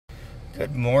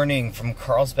Good morning from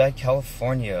Carlsbad,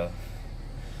 California.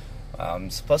 I'm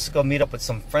supposed to go meet up with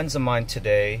some friends of mine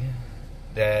today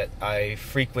that I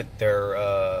frequent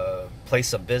their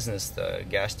place of business, the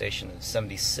gas station at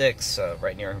 76,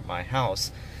 right near my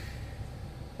house,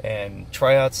 and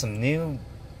try out some new,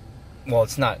 well,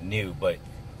 it's not new, but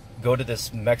go to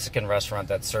this Mexican restaurant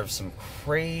that serves some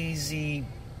crazy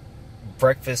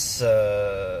breakfast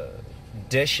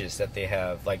dishes that they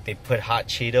have. Like, they put hot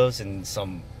Cheetos in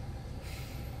some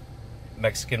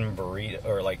Mexican burrito,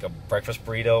 or like a breakfast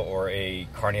burrito, or a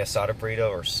carne asada burrito,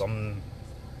 or some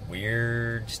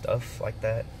weird stuff like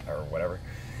that, or whatever.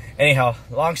 Anyhow,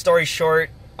 long story short,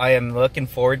 I am looking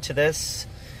forward to this,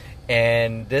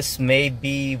 and this may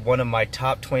be one of my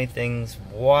top 20 things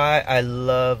why I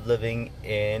love living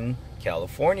in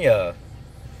California.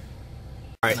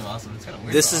 Alright,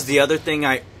 this is the other thing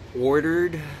I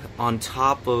ordered on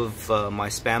top of my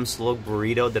Spam Slug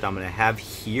burrito that I'm going to have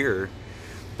here.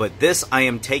 But this I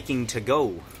am taking to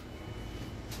go.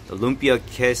 The Lumpia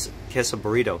Queso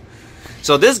burrito.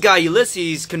 So this guy,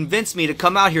 Ulysses, convinced me to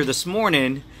come out here this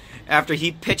morning after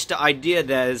he pitched the idea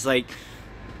that is like,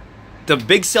 the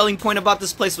big selling point about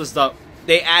this place was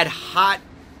they add hot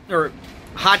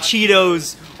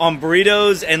Cheetos on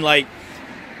burritos and like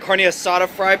carne asada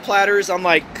fry platters. I'm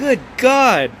like, good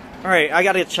God. Alright, I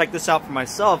gotta check this out for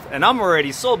myself, and I'm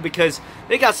already sold because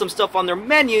they got some stuff on their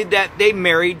menu that they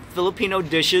married Filipino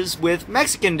dishes with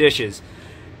Mexican dishes.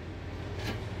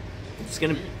 It's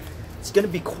gonna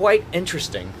be quite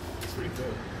interesting.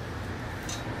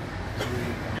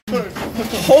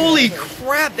 Holy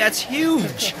crap, that's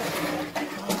huge!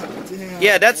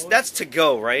 Yeah, that's to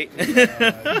go, right?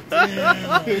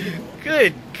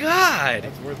 Good God!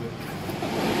 That's worth it.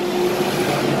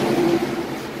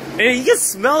 And you can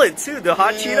smell it too, the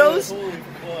hot Cheetos.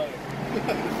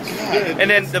 And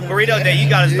then the burrito that you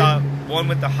got is the one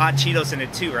with the hot Cheetos in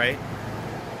it too, right?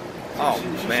 Oh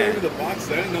man. The box,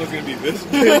 I didn't know it was gonna be this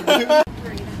big.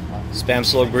 Spam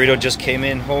Slug burrito just came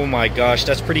in. Oh my gosh,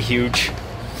 that's pretty huge.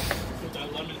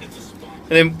 And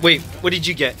then wait, what did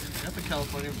you get? That's a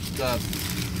California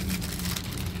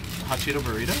hot Cheeto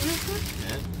burrito.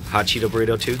 Yeah. Hot Cheeto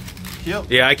burrito too.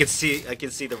 Yep. Yeah, I can see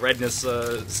the redness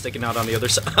sticking out on the other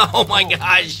side. Oh my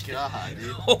gosh! God,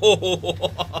 dude.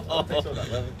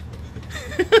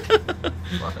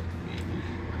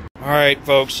 All right,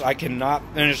 folks, I cannot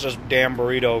finish this damn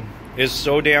burrito. It's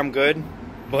so damn good,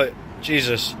 but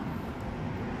Jesus.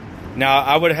 Now,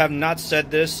 I would have not said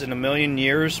this in a million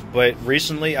years, but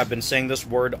recently I've been saying this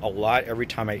word a lot every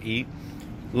time I eat.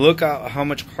 Look at how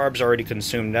much carbs are already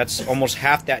consumed. That's almost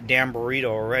half that damn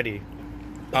burrito already.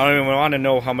 I don't even want to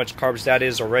know how much carbs that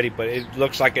is already, but it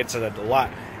looks like it's a lot.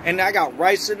 And I got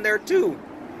rice in there too.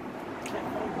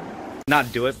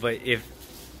 Not do it, but if...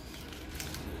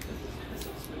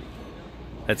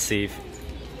 Let's see if...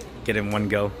 Get in one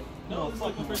go. No, it's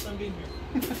like the first time being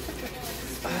here.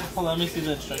 Hold on, let me see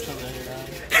the instructions right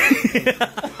here.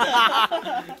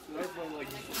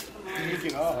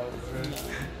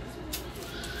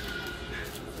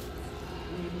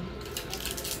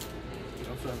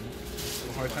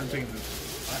 Hard time taking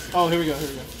this. Oh, here we go.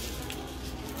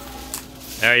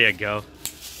 There you go.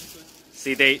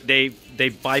 See, they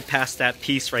bypassed that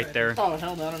piece right there. Oh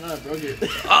hell no, I don't know, I broke it.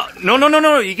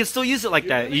 No. You can still use it like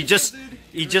that. You just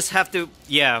have to,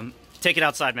 yeah, take it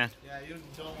outside, man. Yeah, you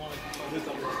don't want to put this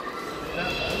up.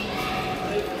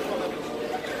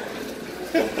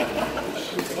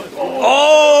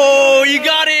 Oh, you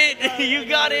got it! You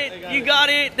got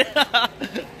it!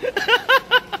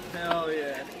 Hell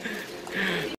yeah.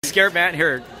 Scared, man.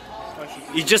 Here,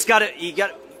 you just got it. You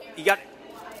got.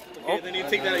 Okay, then you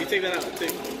take that out.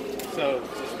 So,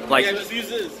 like, yeah, just use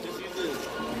this.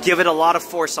 Give it a lot of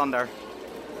force on there.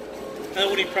 And then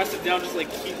when you press it down, just like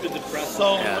keep it depressed.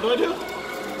 So, yeah. What do I do?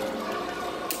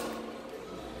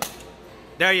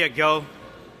 There you go.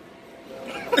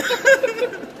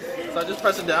 So I just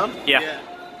press it down? Yeah.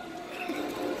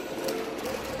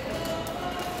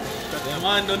 Come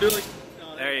on, don't do it like...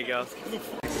 No, there you go.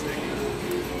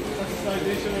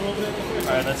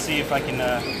 Alright, let's see if I can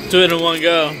do it in one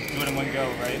go. Do it in one go,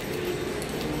 right?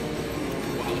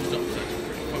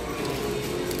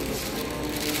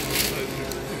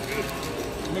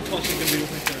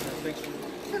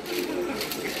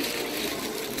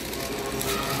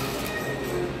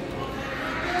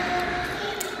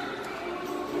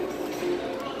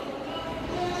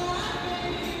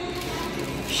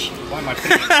 Why am I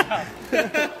putting it down?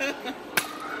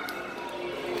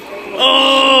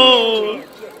 Oh!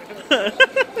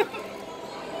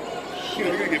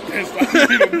 You're gonna get pissed off.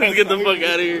 Let's get the fuck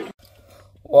out of here.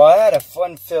 Well, I had a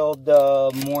fun-filled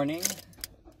morning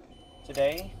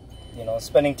today. you know,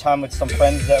 spending time with some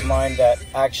friends of mine that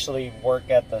actually work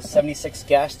at the 76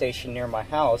 gas station near my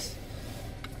house.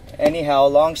 Anyhow,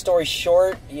 long story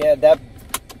short, yeah,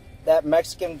 that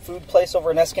Mexican food place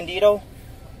over in Escondido,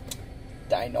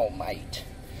 dynamite.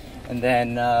 And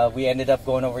then we ended up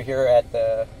going over here at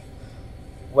the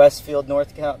Westfield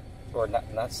North County, or not,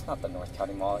 that's not the North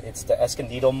County Mall, it's the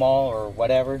Escondido Mall or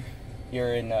whatever.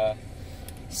 You're in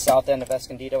south end of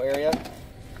Escondido area.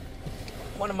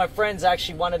 One of my friends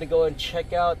actually wanted to go and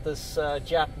check out this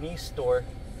Japanese store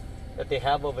that they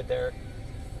have over there.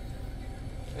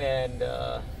 And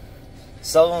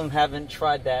some of them haven't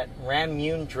tried that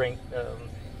Ramune drink,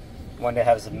 one that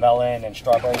has the melon and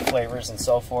strawberry flavors and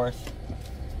so forth.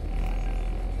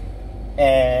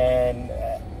 And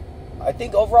I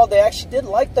think overall they actually did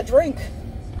like the drink.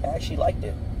 I actually liked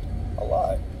it a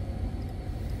lot.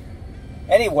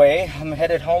 Anyway, I'm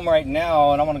headed home right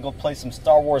now, and I want to go play some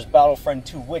Star Wars Battlefront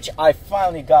 2, which I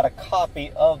finally got a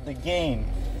copy of the game.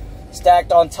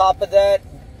 Stacked on top of that,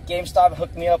 GameStop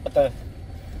hooked me up with a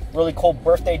really cool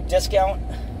birthday discount.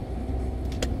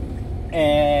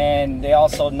 And they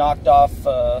also knocked off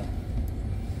the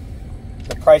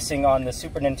pricing on the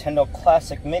Super Nintendo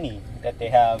Classic Mini that they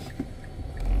have.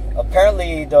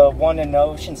 Apparently, the one in the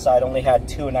Oceanside only had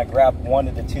 2, and I grabbed one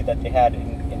of the 2 that they had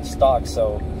in stock.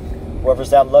 So whoever's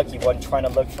that lucky one trying to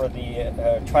look for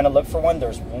one,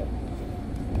 there's one.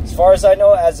 As far as I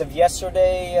know, as of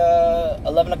yesterday,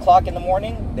 11 o'clock in the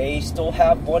morning, they still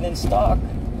have one in stock.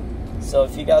 So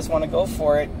if you guys want to go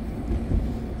for it,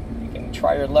 you can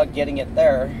try your luck getting it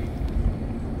there.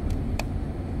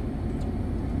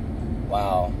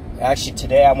 Wow. Actually,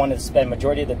 today I wanted to spend the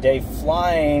majority of the day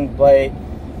flying, but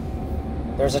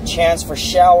there's a chance for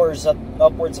showers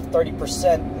upwards of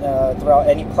 30% throughout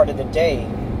any part of the day.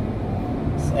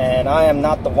 And I am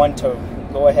not the one to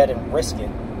go ahead and risk it.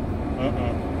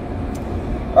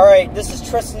 Alright, this is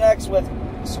Tristan X with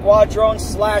SquaDRONE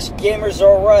 / Gamers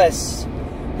R Us.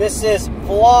 This is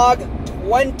vlog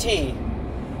 20.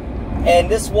 And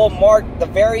this will mark the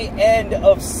very end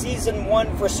of season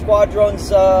 1 for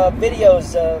SquaDRONE's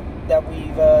videos that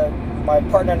my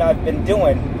partner and I have been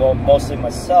doing. Well, mostly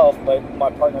myself, but my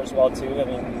partner as well too. I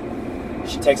mean,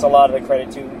 she takes a lot of the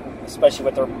credit too, especially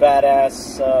with her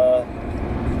badass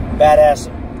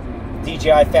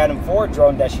DJI Phantom 4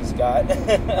 drone that she's got.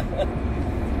 I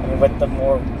mean, with the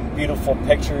more beautiful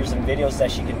pictures and videos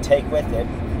that she can take with it.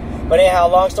 But anyhow,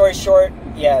 long story short,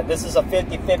 yeah, this is a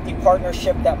 50-50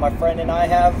 partnership that my friend and I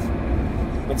have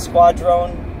with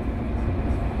SquaDRONE.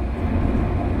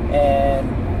 And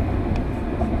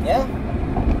yeah,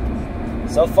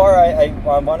 so far I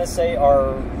want to say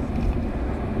our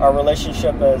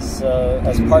relationship as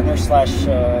partners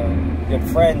 / good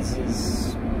friends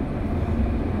is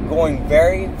going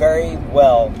very, very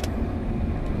well.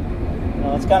 You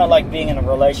know, it's kind of like being in a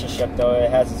relationship, though. It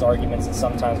has its arguments, and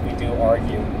sometimes we do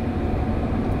argue.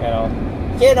 You know,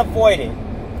 can't avoid it.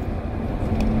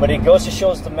 But it goes to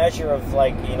show us the measure of,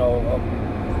 like, you know,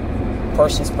 a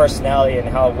person's personality and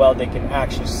how well they can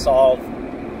actually solve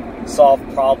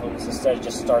problems instead of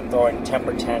just start throwing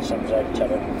temper tantrums at each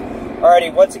other.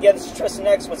 Alrighty, once again, this is Tristan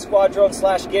X with SquaDRONE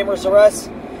 / Gamers R Us,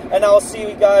 and I will see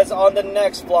you guys on the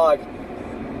next vlog.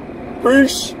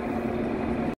 Peace!